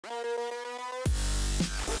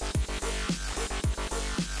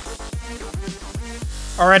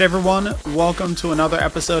All right, everyone. Welcome to another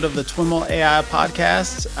episode of the TWiML AI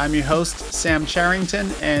podcast. I'm your host, Sam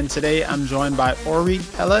Charrington, and today I'm joined by Orit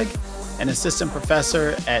Peleg, an assistant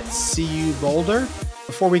professor at CU Boulder.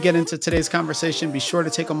 Before we get into today's conversation, be sure to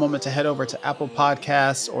take a moment to head over to Apple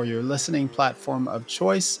Podcasts or your listening platform of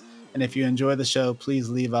choice. And if you enjoy the show, please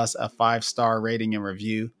leave us a 5-star rating and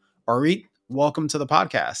review. Orit, welcome to the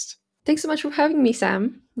podcast. Thanks so much for having me,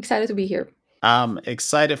 Sam. I'm excited to be here. I'm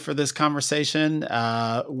excited for this conversation.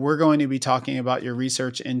 We're going to be talking about your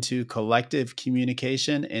research into collective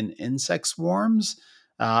communication in insect swarms.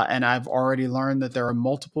 And I've already learned that there are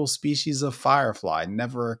multiple species of firefly.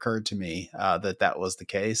 Never occurred to me that was the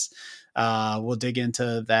case. We'll dig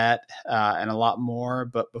into that and a lot more.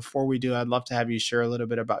 But before we do, I'd love to have you share a little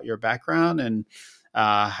bit about your background and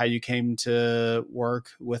how you came to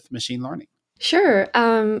work with machine learning. Sure.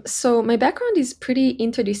 So my background is pretty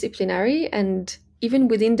interdisciplinary, and even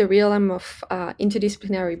within the realm of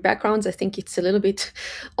interdisciplinary backgrounds, I think it's a little bit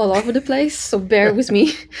all over the place. So bear with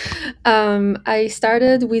me. I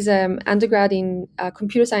started with an undergrad in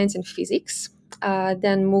computer science and physics,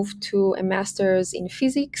 then moved to a master's in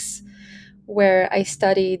physics, where I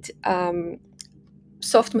studied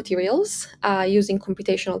soft materials using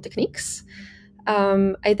computational techniques.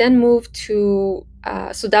 I then moved to,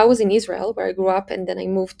 so that was in Israel where I grew up, and then I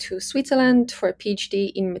moved to Switzerland for a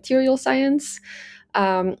PhD in material science,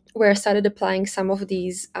 where I started applying some of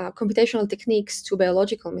these computational techniques to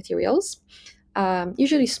biological materials,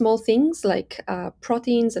 usually small things like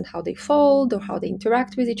proteins and how they fold or how they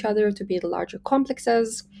interact with each other to build larger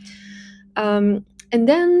complexes. And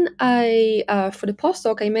then for the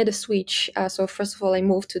postdoc, I made a switch. So first of all, I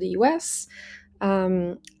moved to the US.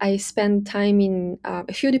 I spent time in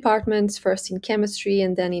a few departments, first in chemistry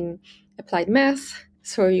and then in applied math.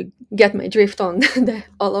 So you get my drift on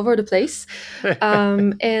all over the place.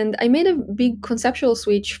 And I made a big conceptual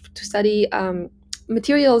switch to study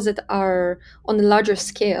materials that are on a larger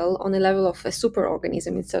scale, on the level of a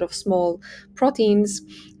superorganism instead of small proteins,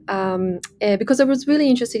 because I was really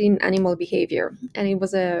interested in animal behavior, and it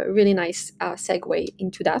was a really nice segue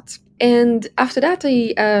into that. And after that,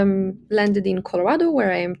 I landed in Colorado,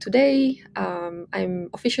 where I am today. I'm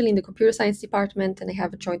officially in the computer science department, and I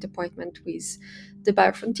have a joint appointment with the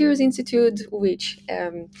Biofrontiers Institute, which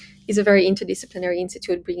is a very interdisciplinary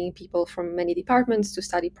institute bringing people from many departments to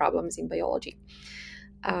study problems in biology.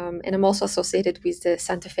 And I'm also associated with the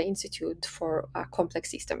Santa Fe Institute for Complex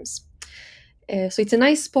Systems. So it's a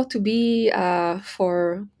nice spot to be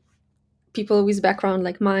for people with background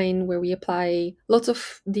like mine, where we apply lots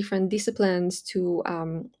of different disciplines to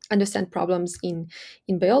understand problems in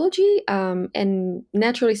biology. And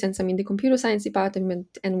naturally, since I'm in the computer science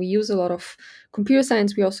department and we use a lot of computer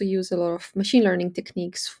science, we also use a lot of machine learning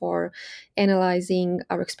techniques for analyzing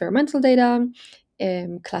our experimental data,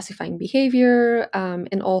 classifying behavior,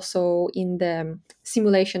 and also in the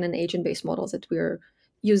simulation and agent-based models that we're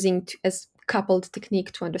using as coupled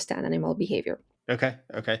technique to understand animal behavior. Okay.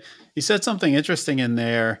 You said something interesting in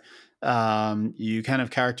there. You kind of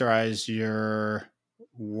characterize your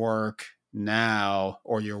work now,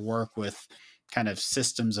 or your work with kind of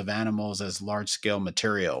systems of animals, as large-scale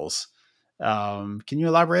materials. Can you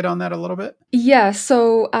elaborate on that a little bit? Yeah,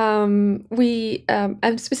 so I'm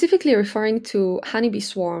specifically referring to honeybee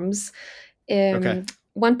swarms. Okay.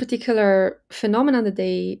 One particular phenomenon that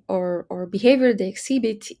they or behavior they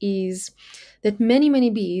exhibit is that many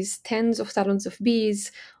bees, tens of thousands of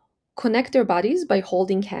bees, connect their bodies by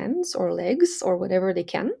holding hands or legs or whatever they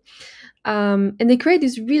can. And they create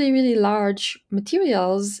these really large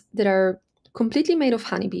materials that are completely made of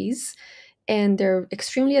honeybees, and they're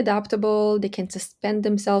extremely adaptable. They can suspend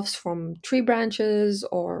themselves from tree branches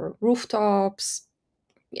or rooftops,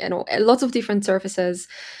 lots of different surfaces.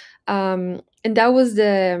 And that was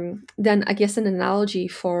then I guess an analogy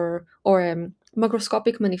for, or a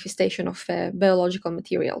macroscopic manifestation of a biological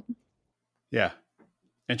material. Yeah.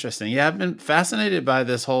 Interesting. Yeah, I've been fascinated by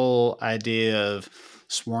this whole idea of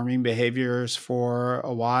swarming behaviors for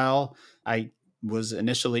a while. I was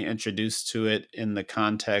initially introduced to it in the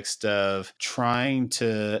context of trying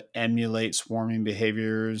to emulate swarming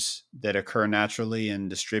behaviors that occur naturally in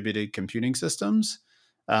distributed computing systems.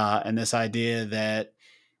 And this idea that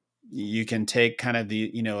you can take kind of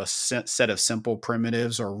a set of simple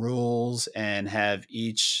primitives or rules and have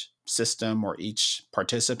each system or each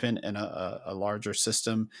participant in a larger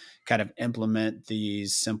system kind of implement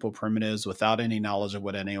these simple primitives without any knowledge of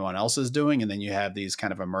what anyone else is doing. And then you have these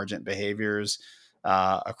kind of emergent behaviors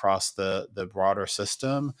across the broader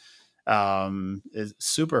system. It's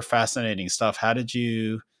super fascinating stuff. How did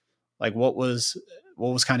you Like what was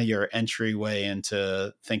kind of your entryway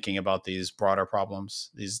into thinking about these broader problems,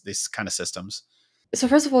 these kind of systems? So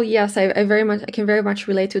first of all, yes, I can very much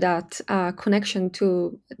relate to that connection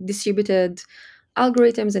to distributed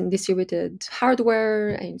algorithms and distributed hardware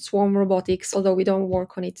and swarm robotics. Although we don't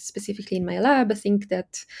work on it specifically in my lab, I think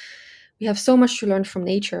that we have so much to learn from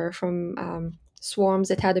nature, from swarms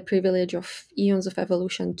that had the privilege of eons of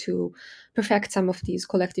evolution to perfect some of these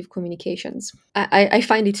collective communications. I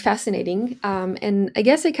find it fascinating, and I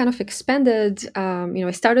guess I kind of expanded.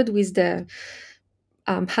 I started with the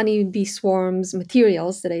honeybee swarms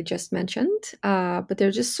materials that I just mentioned. But there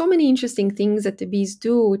are just so many interesting things that the bees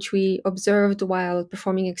do, which we observed while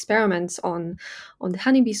performing experiments on the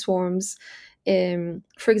honeybee swarms.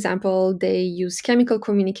 For example, they use chemical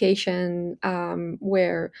communication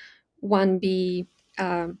where one bee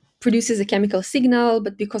produces a chemical signal,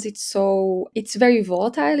 but because it's very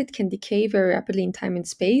volatile, it can decay very rapidly in time and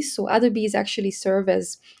space. So other bees actually serve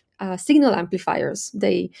as signal amplifiers.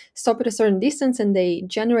 They stop at a certain distance and they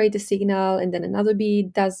generate the signal, and then another bee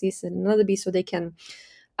does this and another bee, so they can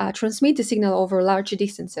transmit the signal over large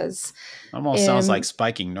distances. Almost sounds like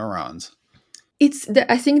spiking neurons.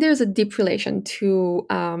 I think there's a deep relation to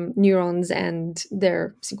neurons and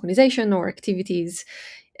their synchronization or activities.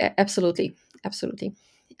 Absolutely, absolutely.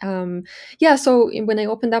 Yeah, so when I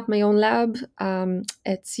opened up my own lab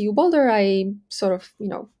at CU Boulder, I sort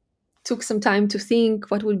of, took some time to think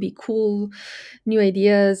what would be cool new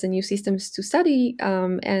ideas and new systems to study.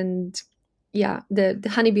 And yeah, the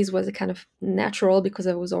honeybees was a kind of natural because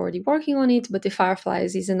I was already working on it, but the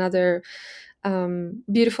fireflies is another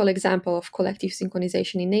beautiful example of collective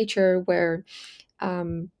synchronization in nature where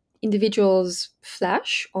individuals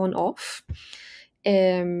flash on off.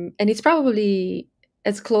 And it's probably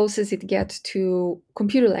as close as it gets to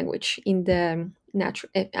computer language in the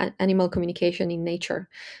animal communication in nature.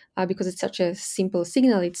 Because it's such a simple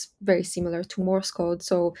signal, it's very similar to Morse code.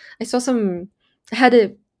 So I had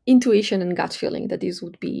a intuition and gut feeling that these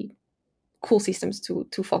would be cool systems to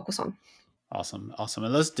focus on. Awesome. Awesome.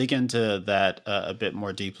 And let's dig into that a bit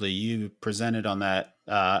more deeply. You presented on that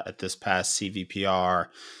at this past CVPR,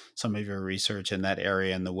 some of your research in that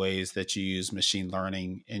area and the ways that you use machine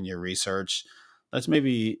learning in your research. Let's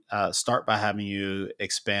maybe start by having you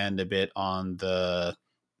expand a bit on the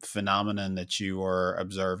phenomenon that you were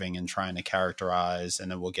observing and trying to characterize, and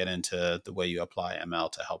then we'll get into the way you apply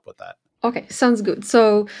ML to help with that. Okay, sounds good.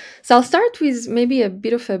 So I'll start with maybe a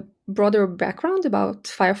bit of a broader background about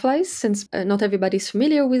fireflies, since not everybody's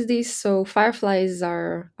familiar with this. So fireflies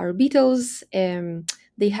are beetles.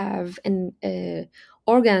 They have an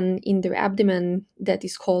organ in their abdomen that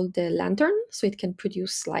is called the lantern, so it can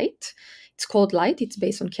produce light. It's called light. It's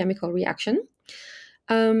based on chemical reaction,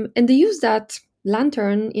 and they use that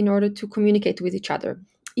lantern in order to communicate with each other.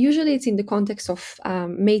 Usually, it's in the context of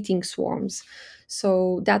mating swarms.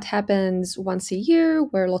 So that happens once a year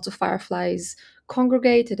where lots of fireflies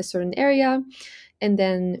congregate at a certain area, and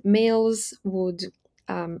then males would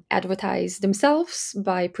advertise themselves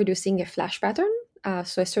by producing a flash pattern,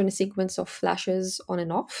 so a certain sequence of flashes on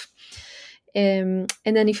and off. And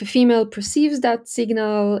then if a female perceives that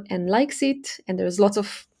signal and likes it, and there's lots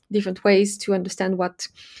of different ways to understand what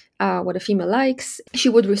a female likes, she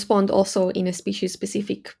would respond also in a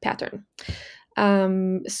species-specific pattern.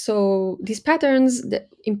 So these patterns, the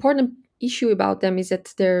important issue about them is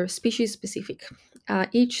that they're species specific.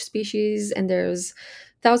 Each species, and there's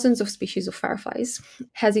thousands of species of fireflies,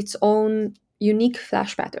 has its own unique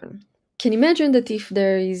flash pattern. Can you imagine that if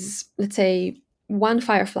there is, let's say, one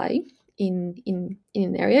firefly in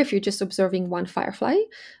an area, if you're just observing one firefly,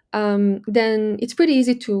 then it's pretty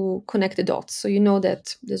easy to connect the dots. So you know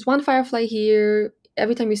that there's one firefly here.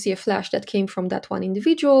 Every time you see a flash, that came from that one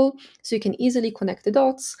individual, so you can easily connect the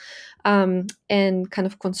dots and kind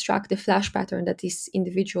of construct the flash pattern that this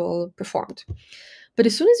individual performed. But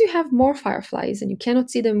as soon as you have more fireflies and you cannot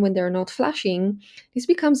see them when they're not flashing, this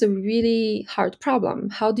becomes a really hard problem.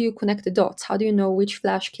 How do you connect the dots? How do you know which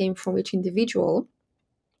flash came from which individual?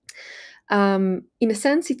 In a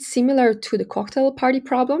sense, it's similar to the cocktail party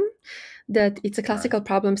problem, that it's a classical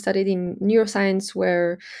problem studied in neuroscience,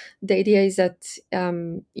 where the idea is that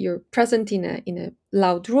you're present in a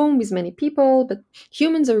loud room with many people, but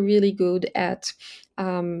humans are really good at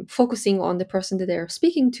focusing on the person that they're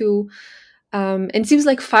speaking to. And it seems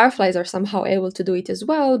like fireflies are somehow able to do it as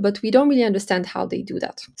well, but we don't really understand how they do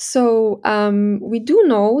that. So we do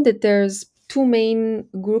know that there's two main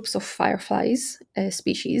groups of fireflies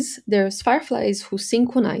species. There's fireflies who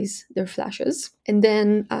synchronize their flashes, and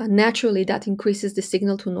then naturally that increases the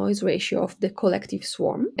signal to noise ratio of the collective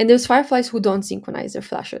swarm. And there's fireflies who don't synchronize their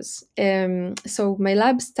flashes. So my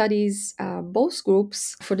lab studies both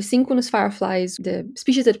groups. For the synchronous fireflies, the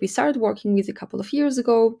species that we started working with a couple of years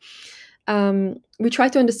ago, we try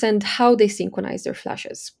to understand how they synchronize their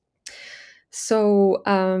flashes. So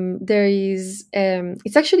there is,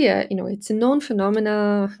 it's actually it's a known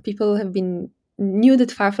phenomena. People knew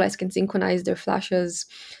that fireflies can synchronize their flashes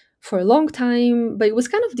for a long time, but it was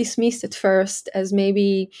kind of dismissed at first as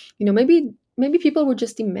maybe people were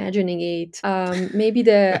just imagining it. Maybe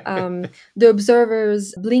the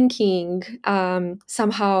observers blinking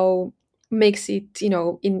somehow makes it,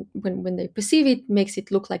 when they perceive it, makes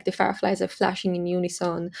it look like the fireflies are flashing in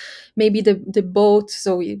unison. Maybe the boat,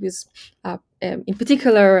 so it was in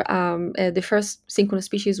particular the first synchronous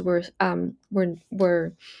species were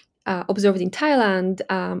observed in Thailand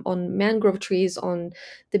on mangrove trees on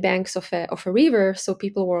the banks of a river. So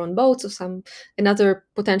people were on boats. So another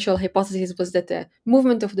potential hypothesis was that the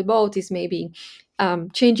movement of the boat is maybe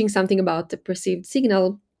changing something about the perceived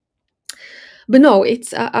signal. But no,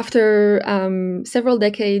 it's after several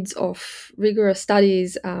decades of rigorous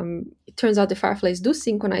studies, it turns out the fireflies do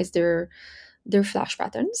synchronize their flash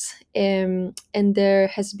patterns. And there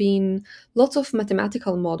has been lots of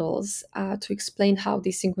mathematical models to explain how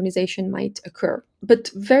this synchronization might occur,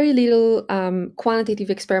 but very little quantitative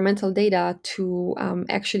experimental data to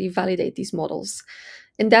actually validate these models.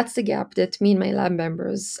 And that's the gap that me and my lab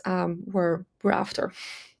members were after.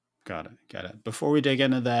 Got it. Before we dig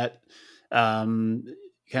into that,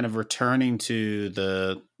 kind of returning to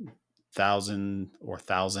the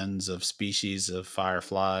thousands of species of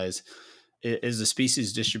fireflies, is the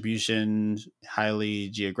species distribution highly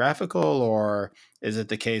geographical, or is it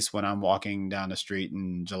the case when I'm walking down the street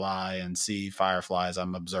in July and see fireflies,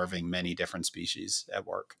 I'm observing many different species at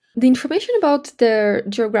work? The information about their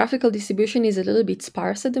geographical distribution is a little bit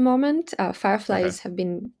sparse at the moment. Fireflies have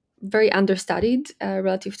been very understudied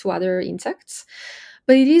relative to other insects.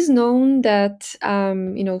 But it is known that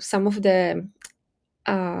some of the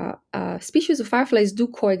species of fireflies do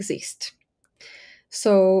coexist.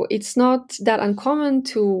 So it's not that uncommon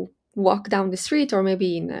to walk down the street or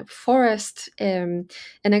maybe in a forest and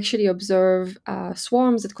actually observe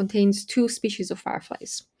swarms that contains two species of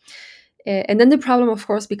fireflies. And then the problem, of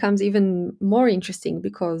course, becomes even more interesting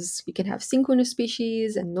because you can have synchronous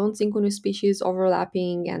species and non-synchronous species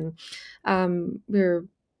overlapping, and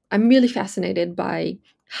I'm really fascinated by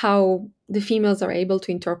how the females are able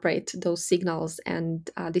to interpret those signals and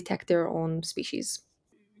detect their own species.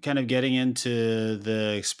 Kind of getting into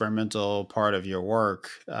the experimental part of your work,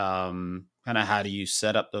 kind of how do you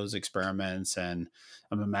set up those experiments? And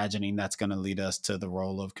I'm imagining that's going to lead us to the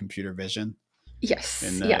role of computer vision. Yes,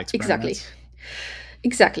 yeah,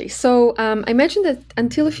 exactly. So I mentioned that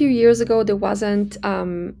until a few years ago, there wasn't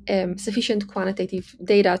sufficient quantitative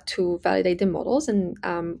data to validate the models, and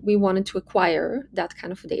we wanted to acquire that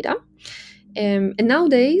kind of data. And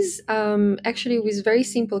nowadays, actually, with very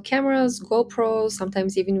simple cameras, GoPros,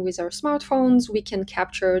 sometimes even with our smartphones, we can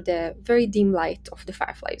capture the very dim light of the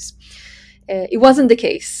fireflies. It wasn't the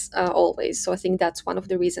case always, so I think that's one of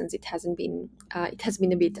the reasons it has been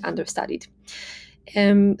a bit understudied.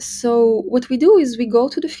 So what we do is we go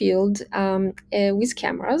to the field with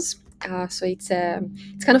cameras. So it's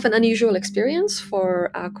kind of an unusual experience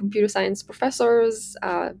for computer science professors,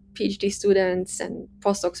 PhD students, and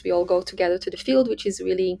postdocs. We all go together to the field, which is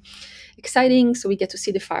really exciting. So we get to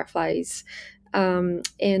see the fireflies,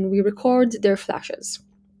 and we record their flashes.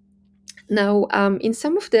 Now, in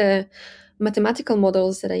some of the mathematical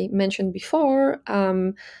models that I mentioned before,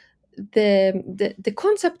 the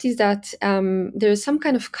concept is that there's some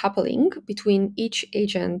kind of coupling between each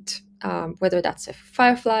agent, whether that's a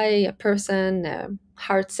firefly, a person, a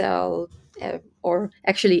heart cell, or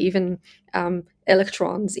actually even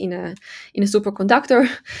electrons in a superconductor.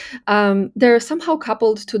 They're somehow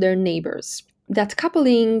coupled to their neighbors. That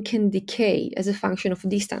coupling can decay as a function of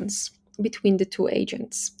distance between the two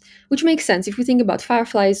agents, which makes sense. If we think about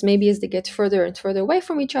fireflies, maybe as they get further and further away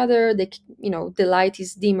from each other, the light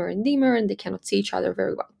is dimmer and dimmer and they cannot see each other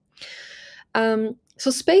very well.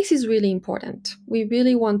 So space is really important. We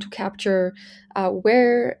really want to capture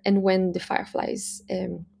where and when the fireflies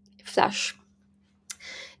flash.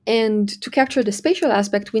 And to capture the spatial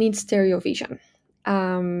aspect, we need stereo vision.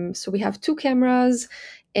 So we have two cameras,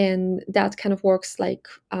 and that kind of works like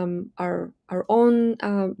our own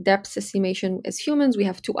depth estimation as humans. We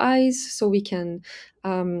have two eyes, so we can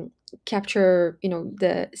capture,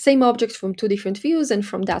 the same object from two different views, and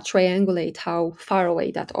from that triangulate how far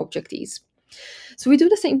away that object is. So we do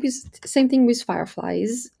the same thing with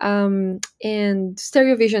fireflies, and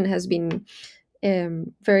stereo vision has been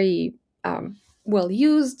very well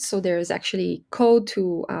used. So there's actually code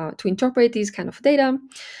to interpret these kind of data.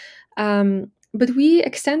 But we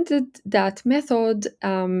extended that method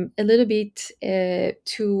a little bit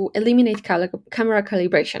to eliminate camera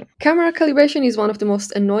calibration. Camera calibration is one of the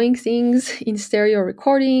most annoying things in stereo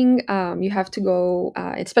recording. You have to go,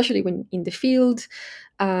 especially when in the field,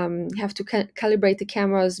 you have to calibrate the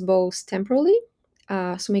cameras both temporally,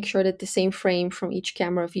 so make sure that the same frame from each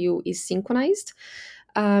camera view is synchronized,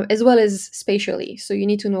 as well as spatially. So you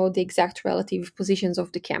need to know the exact relative positions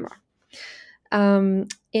of the camera.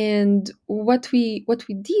 And what we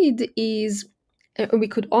did is, we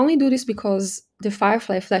could only do this because the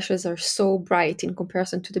firefly flashes are so bright in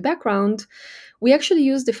comparison to the background. We actually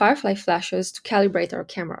use the firefly flashes to calibrate our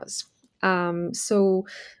cameras. So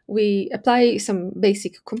we apply some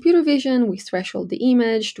basic computer vision, we threshold the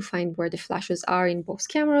image to find where the flashes are in both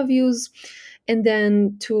camera views, and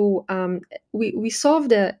then we solve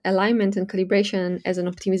the alignment and calibration as an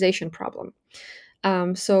optimization problem.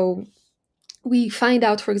 So we find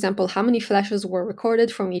out, for example, how many flashes were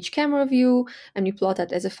recorded from each camera view, and we plot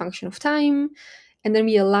that as a function of time. And then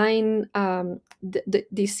we align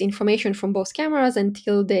this information from both cameras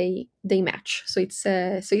until they match. So it's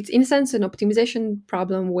in a sense an optimization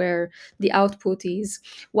problem where the output is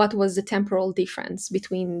what was the temporal difference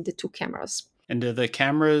between the two cameras. And do the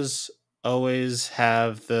cameras always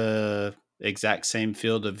have the exact same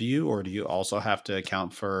field of view, or do you also have to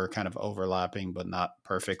account for kind of overlapping but not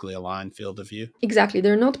perfectly aligned field of view? Exactly,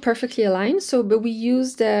 they're not perfectly aligned. So, but we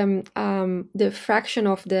use the fraction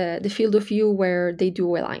of the field of view where they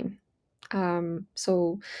do align.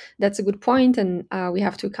 So that's a good point, and we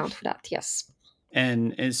have to account for that. Yes.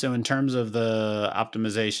 And so, in terms of the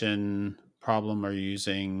optimization problem, are you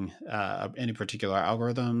using any particular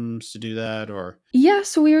algorithms to do that, or? Yeah,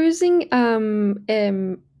 so we're using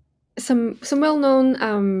some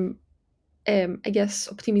well-known I guess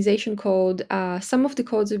optimization code. Some of the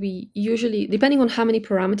codes that we usually, depending on how many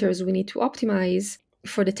parameters we need to optimize,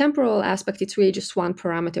 for the temporal aspect, it's really just one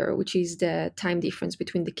parameter, which is the time difference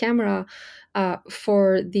between the camera.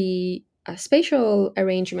 For the spatial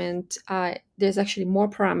arrangement, there's actually more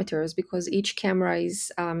parameters because each camera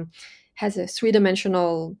has a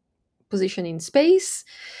three-dimensional position in space,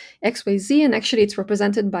 X, Y, Z, and actually it's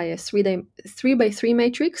represented by a 3 by 3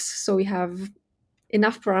 matrix. So we have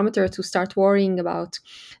enough parameter to start worrying about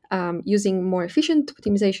using more efficient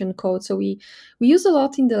optimization code. So we use a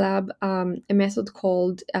lot in the lab a method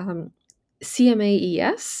called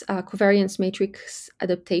CMAES, covariance matrix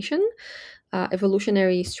adaptation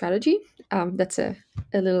evolutionary strategy. That's a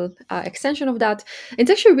little extension of that.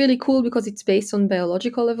 It's actually really cool because it's based on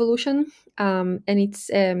biological evolution, and it's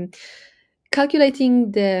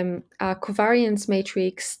calculating the covariance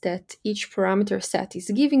matrix that each parameter set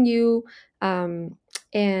is giving you,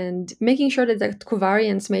 and making sure that that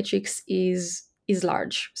covariance matrix is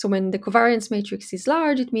large. So when the covariance matrix is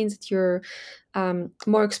large, it means that you're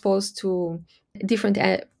more exposed to different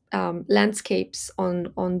landscapes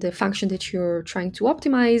on the function that you're trying to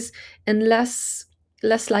optimize, and less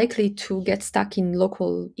likely to get stuck in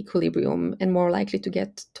local equilibrium and more likely to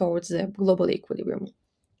get towards the global equilibrium.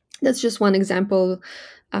 That's just one example,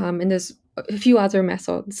 and there's a few other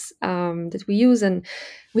methods that we use, and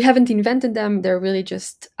we haven't invented them. They're really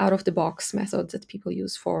just out of the box methods that people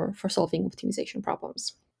use for solving optimization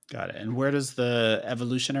problems. Got it. And where does the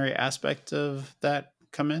evolutionary aspect of that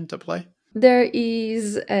come into play? There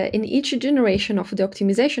is, in each generation of the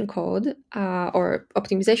optimization code or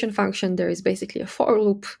optimization function, there is basically a for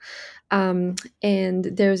loop, and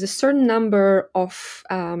there's a certain number of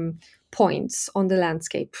points on the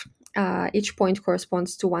landscape. Each point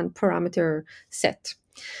corresponds to one parameter set.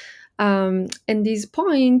 And these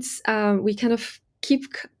points, we kind of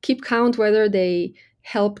keep count whether they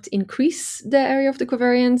helped increase the area of the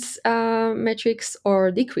covariance metrics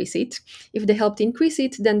or decrease it. If they helped increase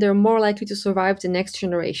it, then they're more likely to survive the next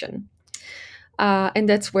generation. And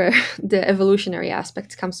that's where the evolutionary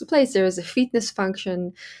aspect comes to place. There is a fitness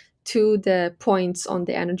function to the points on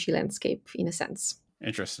the energy landscape, in a sense.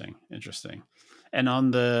 Interesting. And on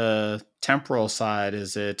the temporal side,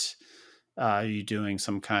 is it are you doing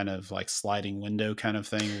some kind of like sliding window kind of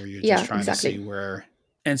thing where you're just trying exactly. to see where?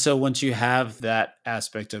 And so once you have that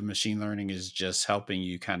aspect of machine learning is just helping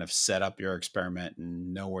you kind of set up your experiment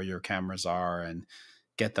and know where your cameras are and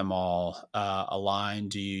get them all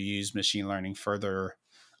aligned, do you use machine learning further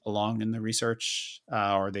along in the research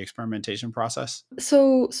or the experimentation process?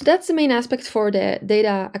 So that's the main aspect for the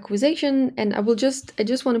data acquisition, and I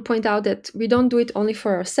just want to point out that we don't do it only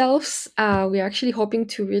for ourselves. We're actually hoping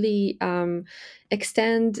to really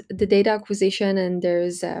extend the data acquisition, and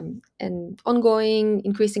there's an ongoing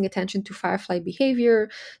increasing attention to firefly behavior.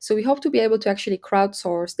 So we hope to be able to actually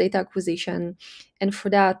crowdsource data acquisition, and for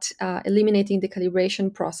that, eliminating the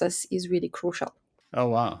calibration process is really crucial. Oh,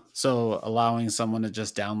 wow. So allowing someone to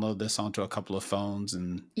just download this onto a couple of phones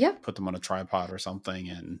and Yeah, put them on a tripod or something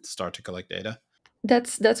and start to collect data?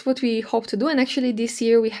 that's what we hope to do. And actually, this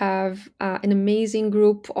year we have an amazing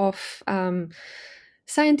group of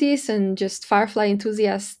scientists and just firefly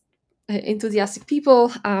enthusiastic people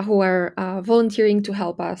who are volunteering to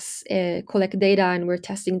help us collect data, and we're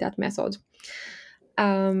testing that method.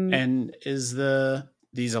 Um, And is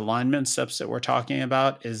these alignment steps that we're talking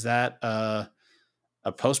about, is that a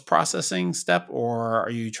post-processing step, or are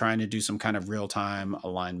you trying to do some kind of real-time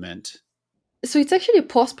alignment? so it's actually a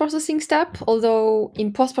post-processing step, although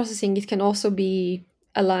in post-processing it can also be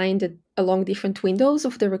aligned along different windows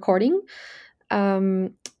of the recording.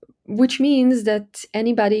 um, which means that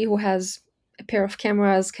anybody who has a pair of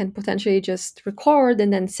cameras can potentially just record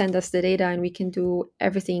and then send us the data, and we can do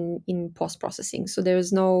everything in post processing. So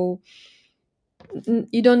there's no,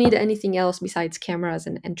 you don't need anything else besides cameras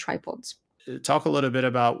and tripods. Talk a little bit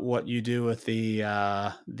about what you do with the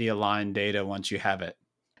aligned data once you have it.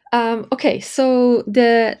 Okay, so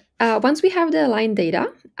the once we have the aligned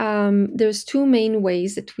data, there's two main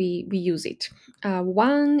ways that we use it.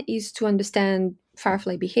 One is to understand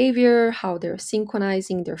firefly behavior, how they're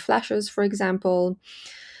synchronizing their flashes, for example.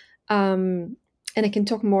 And I can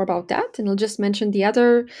talk more about that. And I'll just mention the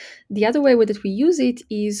other way that we use it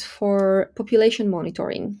is for population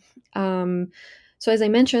monitoring. Um, so as I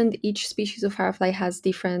mentioned, each species of firefly has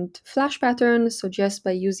different flash patterns. So just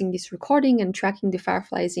by using this recording and tracking the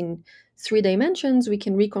fireflies in 3 dimensions, we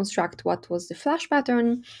can reconstruct what was the flash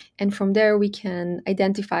pattern. And from there, we can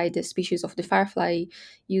identify the species of the firefly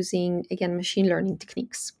using, again, machine learning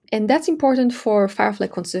techniques. And that's important for firefly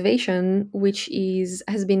conservation, which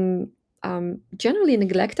has been generally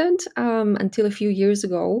neglected until a few years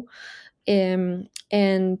ago.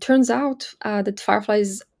 And turns out that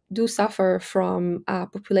fireflies do suffer from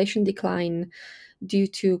population decline due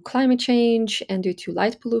to climate change and due to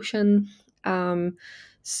light pollution. Um,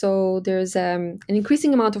 so there's an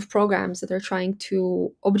increasing amount of programs that are trying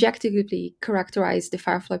to objectively characterize the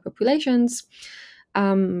firefly populations.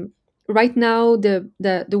 Um, right now,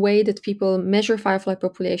 the way that people measure firefly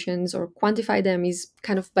populations or quantify them is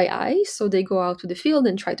kind of by eye. So they go out to the field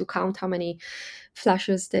and try to count how many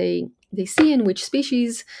flashes they see in which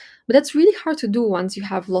species. But that's really hard to do once you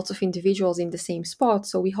have lots of individuals in the same spot.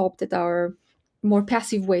 So we hope that our more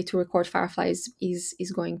passive way to record fireflies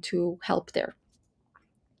is going to help there.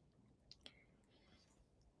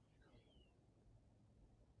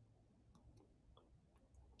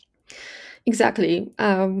 Exactly.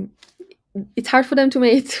 It's hard for them to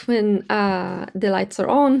mate when the lights are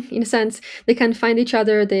on. In a sense, they can find each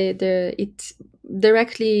other. It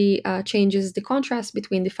directly changes the contrast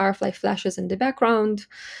between the firefly flashes and the background,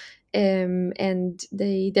 and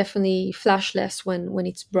they definitely flash less when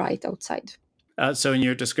it's bright outside. So in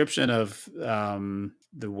your description of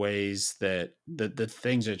the ways that the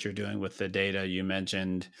things that you're doing with the data, you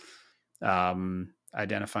mentioned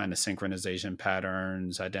identifying the synchronization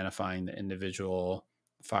patterns, identifying the individual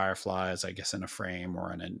fireflies, I guess, in a frame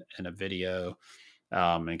or in a video,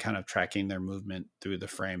 and kind of tracking their movement through the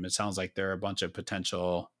frame. It sounds like there are a bunch of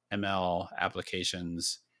potential ML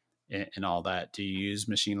applications in all that. Do you use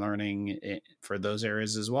machine learning for those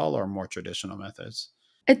areas as well, or more traditional methods?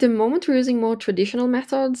 At the moment, we're using more traditional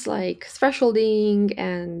methods like thresholding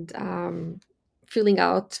and filling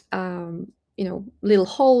out, little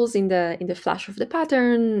holes in the flash of the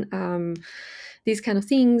pattern, these kind of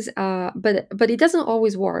things. But it doesn't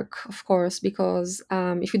always work, of course, because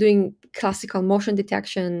if you're doing classical motion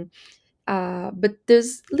detection, but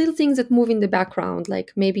there's little things that move in the background,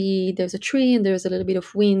 like maybe there's a tree and there's a little bit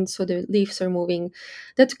of wind, so the leaves are moving.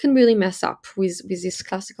 That can really mess up with these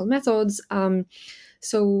classical methods.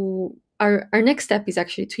 So our next step is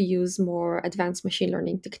actually to use more advanced machine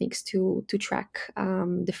learning techniques to track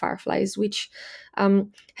the fireflies, which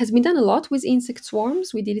has been done a lot with insect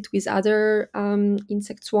swarms. We did it with other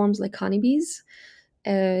insect swarms like honeybees.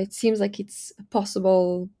 It seems like it's a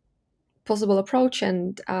possible approach,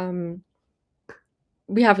 and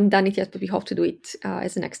we haven't done it yet, but we hope to do it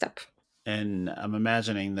as the next step. And I'm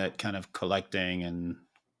imagining that kind of collecting and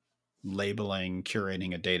labeling,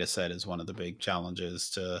 curating a data set is one of the big challenges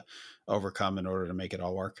to overcome in order to make it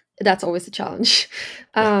all work. That's always a challenge.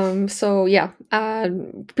 Yeah. So yeah,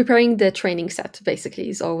 preparing the training set basically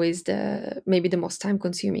is always maybe the most time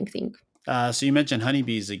consuming thing. So you mentioned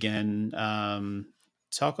honeybees again.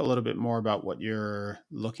 Talk a little bit more about what you're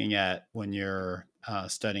looking at when you're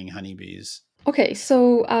studying honeybees. Okay,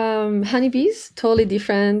 so honeybees, totally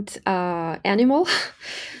different animal.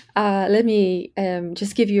 Let me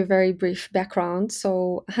just give you a very brief background.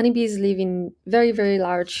 So honeybees live in very, very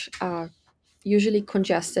large, usually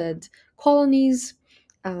congested colonies.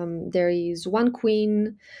 There is one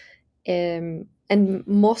queen, and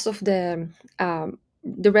most of the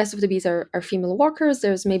rest of the bees are female workers.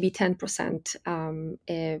 There's maybe 10%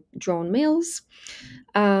 drone males.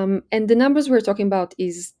 And the numbers we're talking about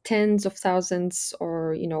is tens of thousands,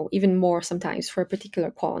 or even more sometimes for a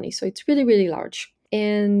particular colony. So it's really, really large.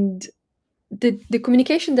 And the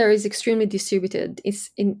communication there is extremely distributed.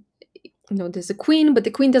 There's a queen, but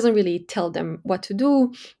the queen doesn't really tell them what to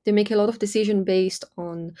do. They make a lot of decision based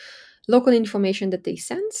on local information that they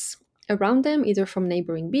sense around them, either from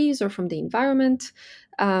neighboring bees or from the environment.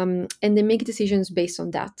 And they make decisions based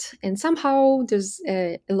on that. And somehow there's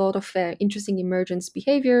a lot of interesting emergent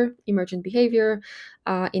behavior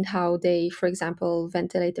in how they, for example,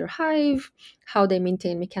 ventilate their hive, how they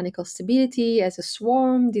maintain mechanical stability as a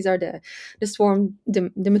swarm. These are the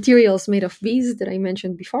materials made of bees that I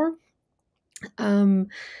mentioned before.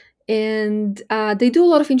 And they do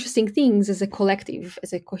a lot of interesting things as a collective,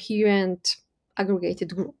 as a coherent,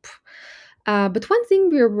 aggregated group. But one thing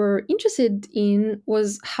we were interested in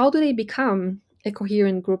was, how do they become a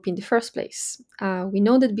coherent group in the first place? We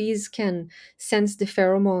know that bees can sense the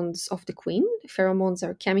pheromones of the queen. Pheromones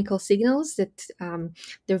are chemical signals that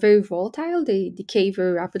they're very volatile. They decay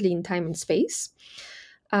very rapidly in time and space.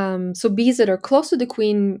 So bees that are close to the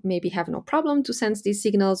queen maybe have no problem to sense these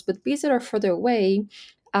signals, but bees that are further away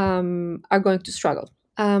are going to struggle.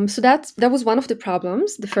 So that was one of the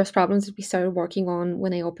problems, the first problems that we started working on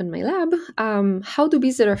when I opened my lab. How do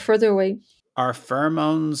bees that are further away? Are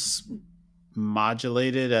pheromones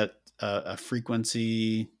modulated at a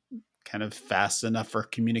frequency kind of fast enough for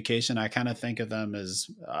communication? I kind of think of them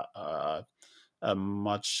as a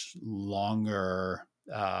much longer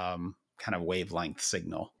kind of wavelength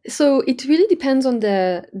signal. So it really depends on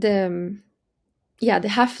the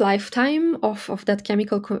half-life time of that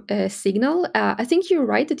chemical signal. I think you're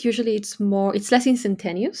right that usually it's less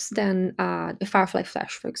instantaneous than a firefly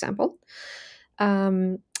flash, for example.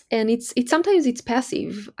 And it's sometimes it's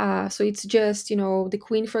passive. So it's just, the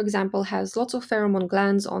queen, for example, has lots of pheromone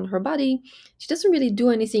glands on her body. She doesn't really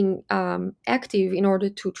do anything active in order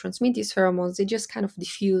to transmit these pheromones. They just kind of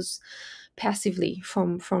diffuse passively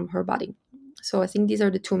from her body. So I think these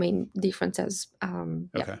are the two main differences.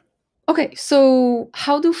 Okay. Okay, so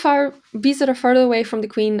how do bees that are farther away from the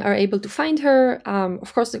queen are able to find her?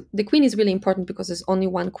 Of course, the queen is really important because there's only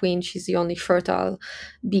one queen. She's the only fertile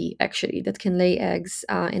bee, actually, that can lay eggs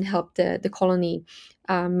and help the colony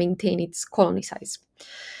maintain its colony size.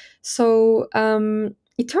 So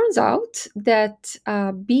it turns out that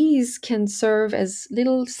bees can serve as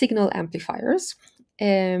little signal amplifiers.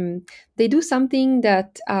 They do something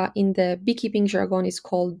that in the beekeeping jargon is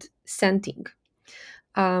called scenting.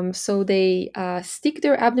 So they stick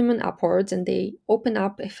their abdomen upwards and they open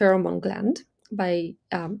up a pheromone gland by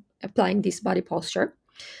applying this body posture.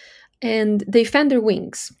 And they fan their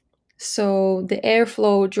wings. So the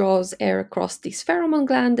airflow draws air across this pheromone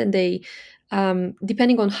gland, and they,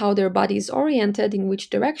 depending on how their body is oriented, in which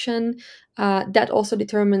direction, that also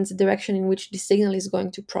determines the direction in which the signal is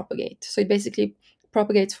going to propagate. So it basically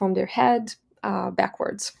propagates from their head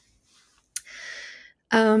backwards.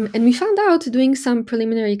 And we found out, doing some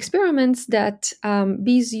preliminary experiments, that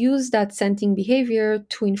bees use that scenting behavior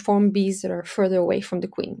to inform bees that are further away from the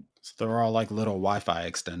queen. So they're all like little Wi-Fi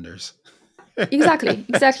extenders. Exactly.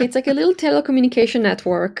 It's like a little telecommunication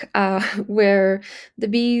network where the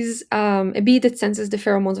bees, a bee that senses the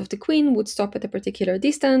pheromones of the queen would stop at a particular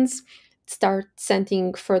distance, start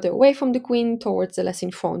scenting further away from the queen towards the less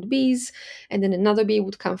informed bees, and then another bee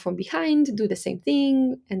would come from behind, do the same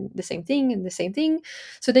thing, and the same thing, and the same thing.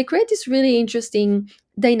 So they create this really interesting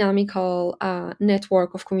dynamical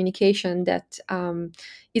network of communication that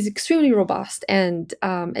is extremely robust and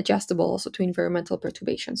adjustable also to environmental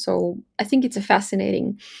perturbation. So I think it's a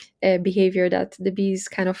fascinating behavior that the bees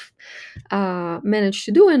kind of managed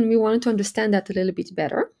to do, and we wanted to understand that a little bit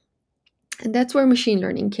better. And that's where machine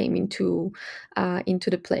learning came into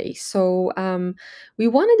the play. So we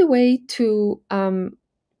wanted a way to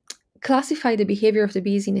classify the behavior of the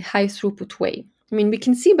bees in a high throughput way. I mean, we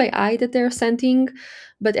can see by eye that they're scenting,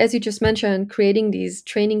 but as you just mentioned, creating these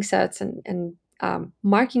training sets and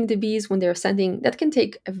marking the bees when they're scenting, that can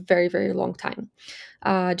take a very, very long time.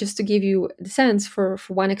 Just to give you the sense, for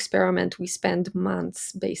one experiment, we spent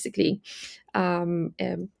months basically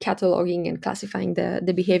cataloging and classifying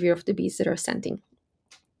the behavior of the bees that are scenting.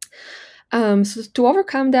 So to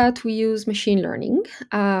overcome that, we use machine learning,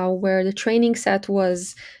 where the training set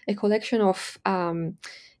was a collection of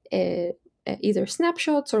either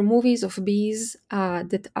snapshots or movies of bees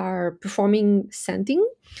that are performing scenting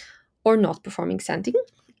or not performing scenting.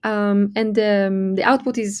 And the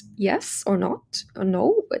output is yes or not, or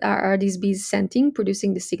no. Are these bees scenting,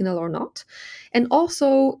 producing the signal or not? And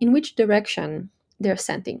also in which direction they're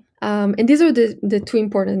scenting. And these are the two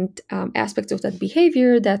important aspects of that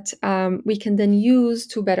behavior that we can then use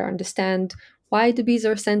to better understand why the bees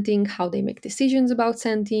are scenting, how they make decisions about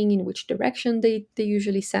scenting, in which direction they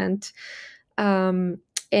usually scent. And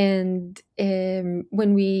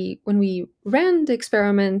when we ran the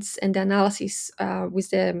experiments and the analysis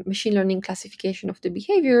with the machine learning classification of the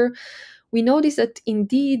behavior, we noticed that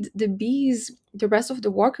indeed the bees, the rest of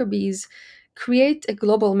the worker bees, create a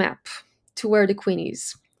global map to where the queen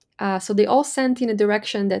is. So they all scent in a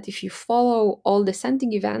direction that if you follow all the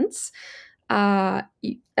scenting events,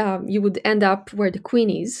 you would end up where the queen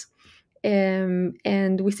is.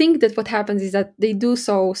 And we think that what happens is that they do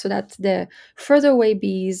so that the further away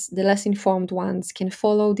bees, the less informed ones, can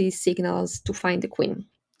follow these signals to find the queen.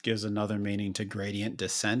 Gives another meaning to gradient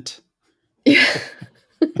descent. Yeah.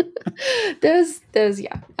 there's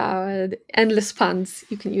endless puns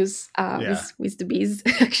you can use with the bees,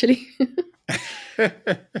 actually.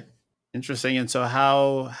 Interesting. And so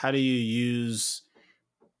how do you use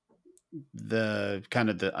the kind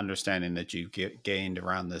of the understanding that you gained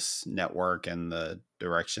around this network and the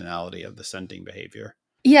directionality of the scenting behavior?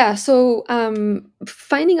 Yeah, so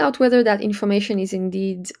finding out whether that information is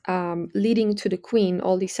indeed leading to the queen,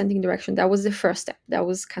 all the scenting direction, that was the first step. That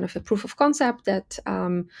was kind of a proof of concept that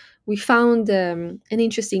we found an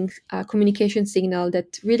interesting communication signal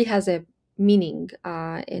that really has a meaning.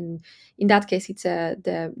 And in that case, it's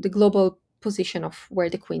the global position of where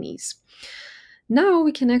the queen is. Now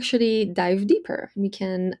we can actually dive deeper. We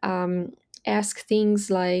can ask things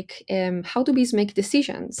like, how do bees make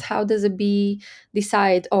decisions? How does a bee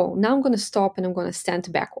decide, oh, now I'm going to stop and I'm going to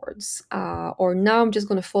scent backwards? Or now I'm just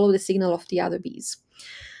going to follow the signal of the other bees.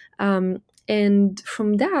 And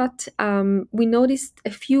from that, we noticed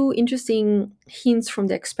a few interesting hints from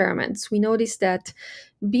the experiments. We noticed that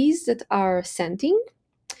bees that are scenting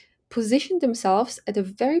position themselves at a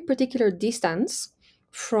very particular distance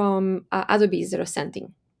from other bees that are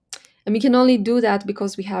scenting. And we can only do that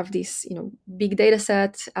because we have this, big data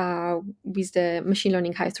set with the machine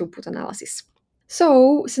learning high throughput analysis.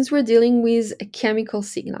 So since we're dealing with a chemical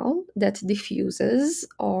signal that diffuses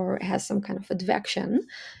or has some kind of advection,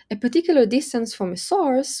 a particular distance from a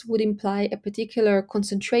source would imply a particular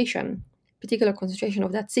concentration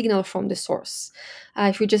of that signal from the source.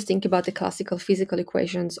 If we just think about the classical physical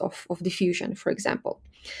equations of diffusion, for example.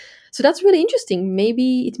 So that's really interesting.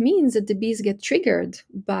 Maybe it means that the bees get triggered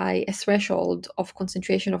by a threshold of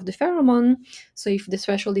concentration of the pheromone. So if the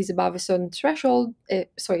threshold is above a certain threshold, if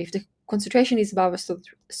the concentration is above a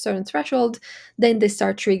certain threshold, then they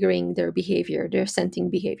start triggering their behavior, their scenting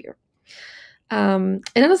behavior.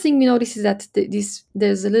 Another thing we notice is that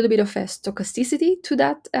there's a little bit of a stochasticity to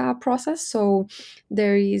that process. So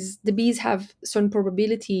the bees have certain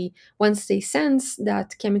probability once they sense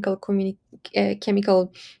that chemical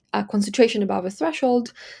concentration above a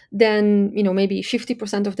threshold, then maybe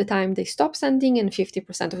 50% of the time they stop scenting and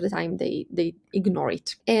 50% of the time they ignore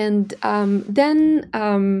it. And then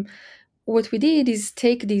what we did is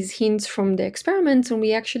take these hints from the experiments and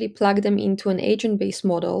we actually plug them into an agent-based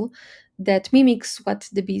model that mimics what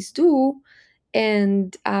the bees do.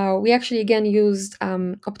 And we actually again used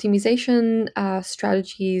optimization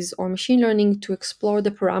strategies or machine learning to explore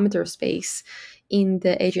the parameter space in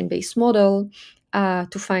the agent-based model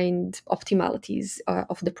to find optimalities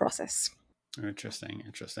of the process. Interesting.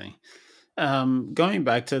 Going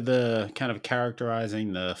back to the kind of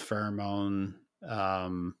characterizing the pheromone,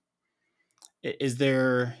 is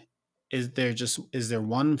there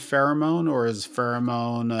one pheromone, or is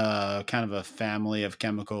pheromone kind of a family of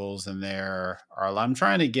chemicals in there? Or I'm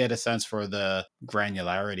trying to get a sense for the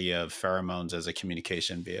granularity of pheromones as a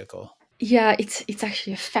communication vehicle. Yeah, it's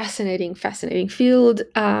actually a fascinating field.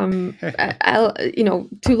 To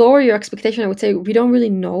lower your expectation, I would say we don't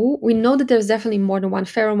really know. We know that there's definitely more than one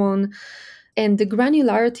pheromone. And the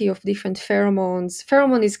granularity of different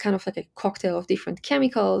pheromone is kind of like a cocktail of different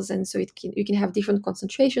chemicals, and so you can have different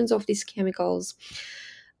concentrations of these chemicals.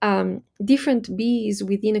 Different bees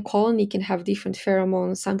within a colony can have different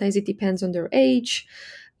pheromones. Sometimes it depends on their age.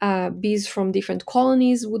 Bees from different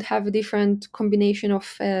colonies would have a different combination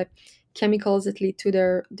of chemicals that lead to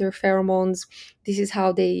their pheromones. This is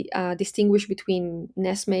how they distinguish between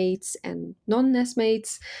nestmates and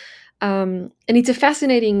non-nestmates. And it's a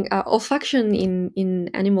fascinating olfaction in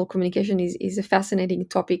animal communication is a fascinating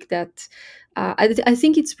topic that I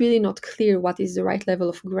think it's really not clear what is the right level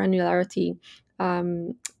of granularity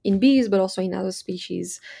in bees, but also in other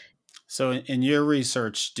species. So in your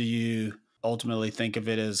research, do you ultimately think of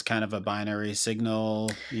it as kind of a binary signal,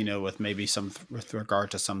 with maybe with regard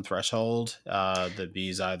to some threshold, the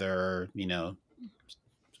bees either,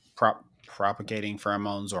 propagating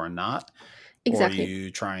pheromones or not? Or are Exactly.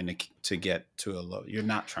 you trying to get to a low? You're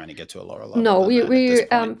not trying to get to a lower level No, than that at this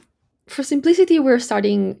point. for simplicity, we're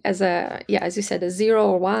starting as a, yeah, as you said, a 0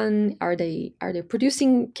 or 1. Are they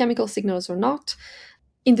producing chemical signals or not?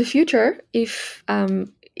 In the future, if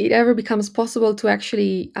it ever becomes possible to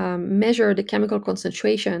actually measure the chemical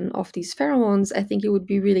concentration of these pheromones, I think it would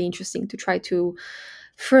be really interesting to try to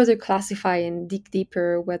further classify and dig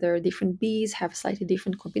deeper whether different bees have a slightly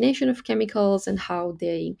different combination of chemicals and how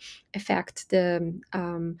they affect the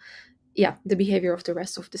behavior of the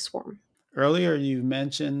rest of the swarm. Earlier, you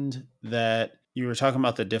mentioned that you were talking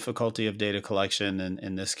about the difficulty of data collection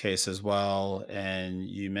in this case as well, and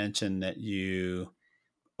you mentioned that you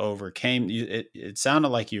overcame. It sounded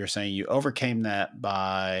like you were saying you overcame that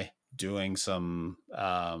by doing some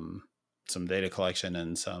data collection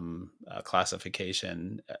and some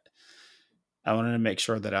classification. I wanted to make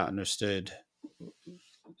sure that I understood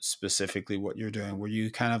specifically what you're doing. Were you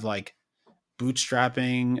kind of like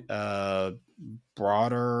bootstrapping a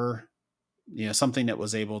broader, something that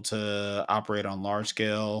was able to operate on large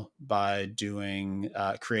scale by doing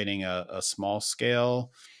creating a small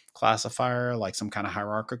scale classifier, like some kind of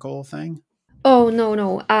hierarchical thing? Oh, no,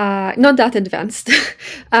 no, not that advanced.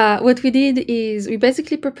 What we did is we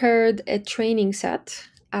basically prepared a training set.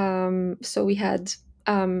 So we had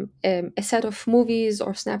a set of movies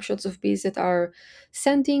or snapshots of bees that are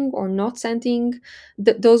scenting or not scenting.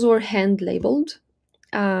 Those were hand labeled,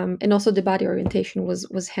 and also the body orientation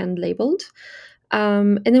was hand labeled.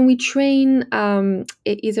 And then we train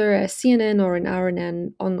either a CNN or an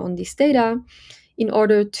RNN on this data in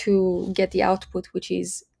order to get the output, which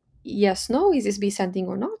is yes, no, is this bee scenting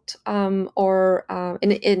or not? And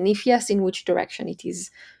if yes, in which direction it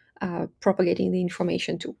is propagating the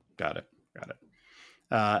information to. Got it. Got it.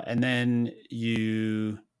 And then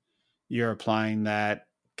you're applying that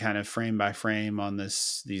kind of frame by frame on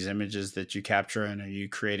these images that you capture, and are you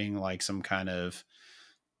creating like some kind of,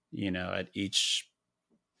 at each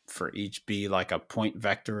for each bee, like a point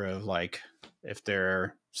vector of like if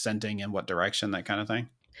they're scenting in what direction, that kind of thing?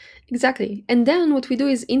 Exactly. And then what we do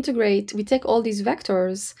is integrate, we take all these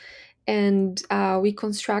vectors and we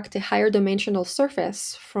construct a higher dimensional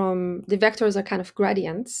surface from the vectors are kind of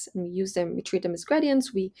gradients, and we treat them as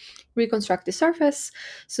gradients. We reconstruct the surface.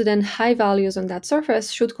 So then high values on that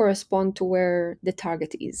surface should correspond to where the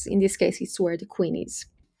target is. In this case, it's where the queen is.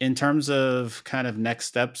 In terms of kind of next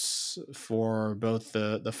steps for both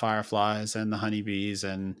the fireflies and the honeybees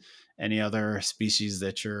and any other species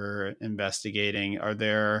that you're investigating, are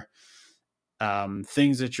there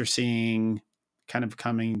things that you're seeing kind of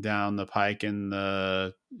coming down the pike in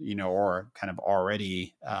the, or kind of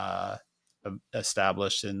already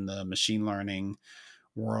established in the machine learning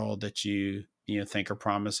world that you think are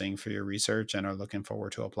promising for your research and are looking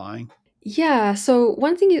forward to applying? Yeah, so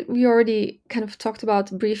one thing we already kind of talked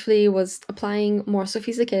about briefly was applying more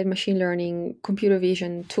sophisticated machine learning computer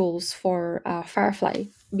vision tools for firefly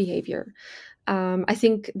behavior. I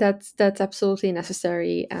think that's absolutely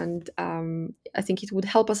necessary, and I think it would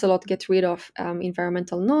help us a lot get rid of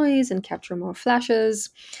environmental noise and capture more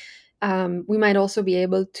flashes. We might also be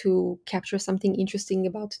able to capture something interesting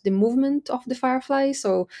about the movement of the firefly.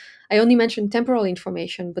 So I only mentioned temporal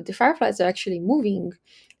information, but the fireflies are actually moving.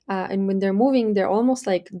 And when they're moving, they're almost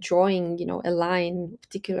like drawing, a line,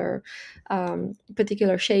 particular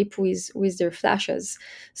shape with their flashes.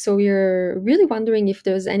 So we're really wondering if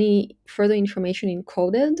there's any further information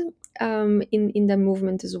encoded in the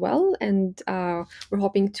movement as well, and we're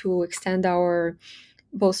hoping to extend our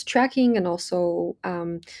both tracking and also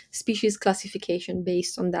species classification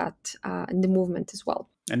based on that and the movement as well.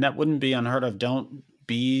 And that wouldn't be unheard of. Don't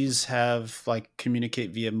bees have like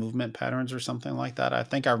communicate via movement patterns or something like that? I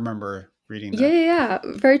think I remember reading Yeah, that. yeah, yeah,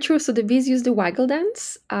 very true. So the bees use the waggle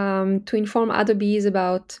dance to inform other bees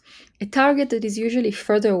about a target that is usually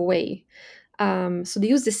further away. So they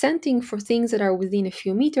use the scenting for things that are within a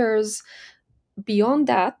few meters. Beyond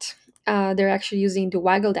that, they're actually using the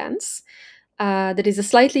waggle dance. That is a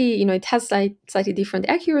slightly, it has slightly different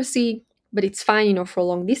accuracy, but it's fine, for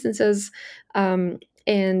long distances.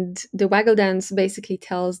 And the waggle dance basically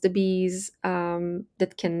tells the bees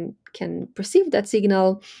that can perceive that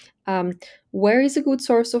signal, um, where is a good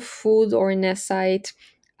source of food or a nest site,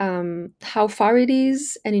 how far it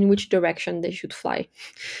is, and in which direction they should fly.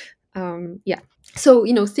 Yeah. So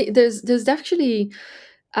there's actually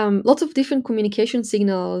lots of different communication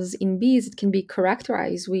signals in bees that can be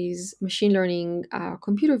characterized with machine learning,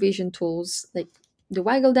 computer vision tools like the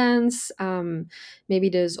waggle dance. Maybe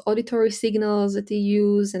there's auditory signals that they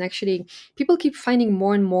use, and actually, people keep finding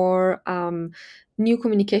more and more new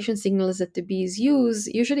communication signals that the bees use.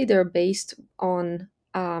 Usually, they're based on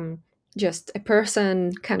just a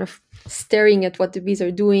person kind of staring at what the bees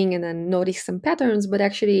are doing and then notice some patterns, but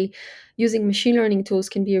actually using machine learning tools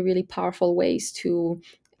can be a really powerful ways to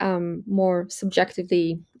more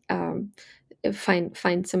subjectively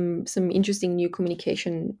find some interesting new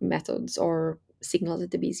communication methods or signals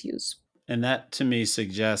that the bees use. And that to me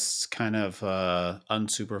suggests kind of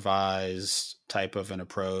unsupervised type of an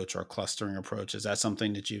approach or clustering approach. Is that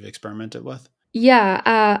something that you've experimented with? Yeah,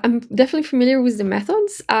 I'm definitely familiar with the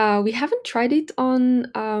methods. We haven't tried it on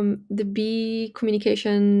the bee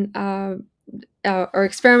communication or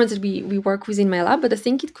experiments that we work with in my lab, but I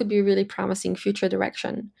think it could be a really promising future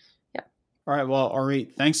direction. Yeah. All right. Well,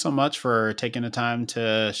 Orit, thanks so much for taking the time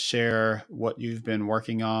to share what you've been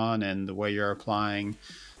working on and the way you're applying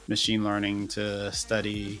machine learning to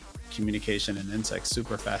study communication in insects.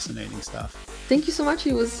 Super fascinating stuff. Thank you so much.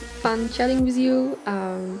 It was fun chatting with you.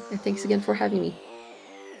 And thanks again for having me.